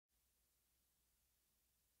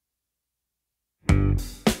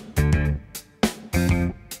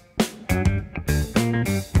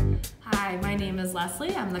Hi, my name is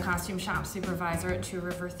Lesley. I'm the costume shop supervisor at Two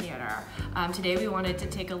River Theater. Today we wanted to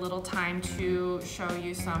take a little time to show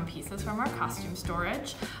you some pieces from our costume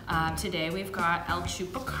storage. Today we've got El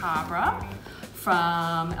Chupacabra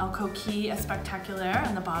from El Coquí Espectacular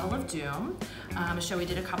and the Bottle of Doom, a show we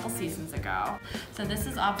did a couple seasons ago. So this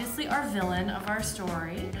is obviously our villain of our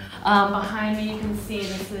story. Behind me you can see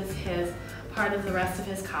this is his part of the rest of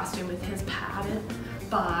his costume with his padded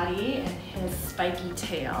body and his spiky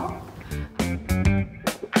tail.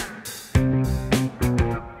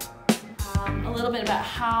 A little bit about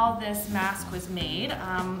how this mask was made.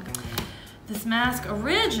 This mask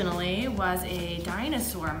originally was a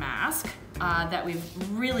dinosaur mask that we've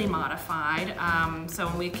really modified. So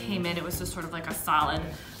when we came in, it was just sort of like a solid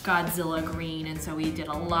Godzilla green, and so we did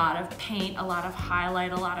a lot of paint, a lot of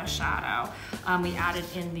highlight, a lot of shadow. We added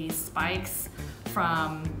in these spikes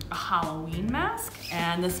from a Halloween mask,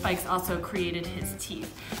 and the spikes also created his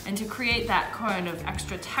teeth. And to create that kind of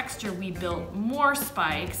extra texture, we built more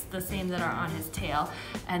spikes, the same that are on his tail,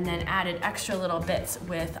 and then added extra little bits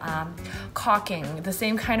with caulking, the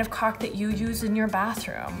same kind of caulk that you use in your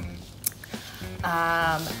bathroom.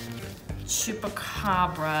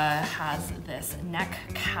 Chupacabra has this neck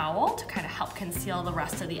cowl to kind of help conceal the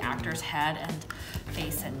rest of the actor's head and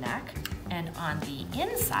face and neck. And on the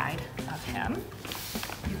inside of him,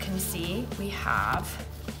 you can see we have,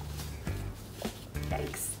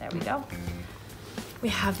 yikes, there we go. We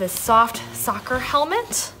have this soft soccer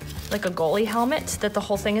helmet, like a goalie helmet that the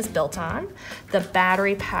whole thing is built on. The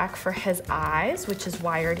battery pack for his eyes, which is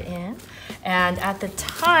wired in. And at the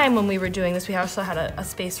time when we were doing this, we also had a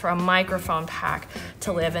space for a microphone pack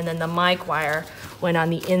to live, and then the mic wire went on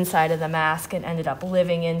the inside of the mask and ended up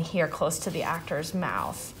living in here close to the actor's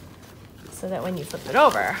mouth. So that when you flip it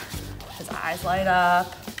over, his eyes light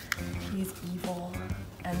up, he's evil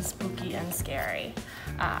and spooky and scary.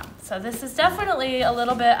 So this is definitely a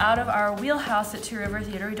little bit out of our wheelhouse at Two River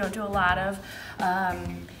Theater. We don't do a lot of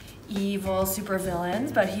evil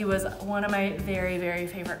supervillains, but he was one of my very, very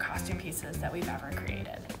favorite costume pieces that we've ever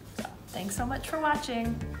created. So thanks so much for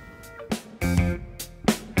watching.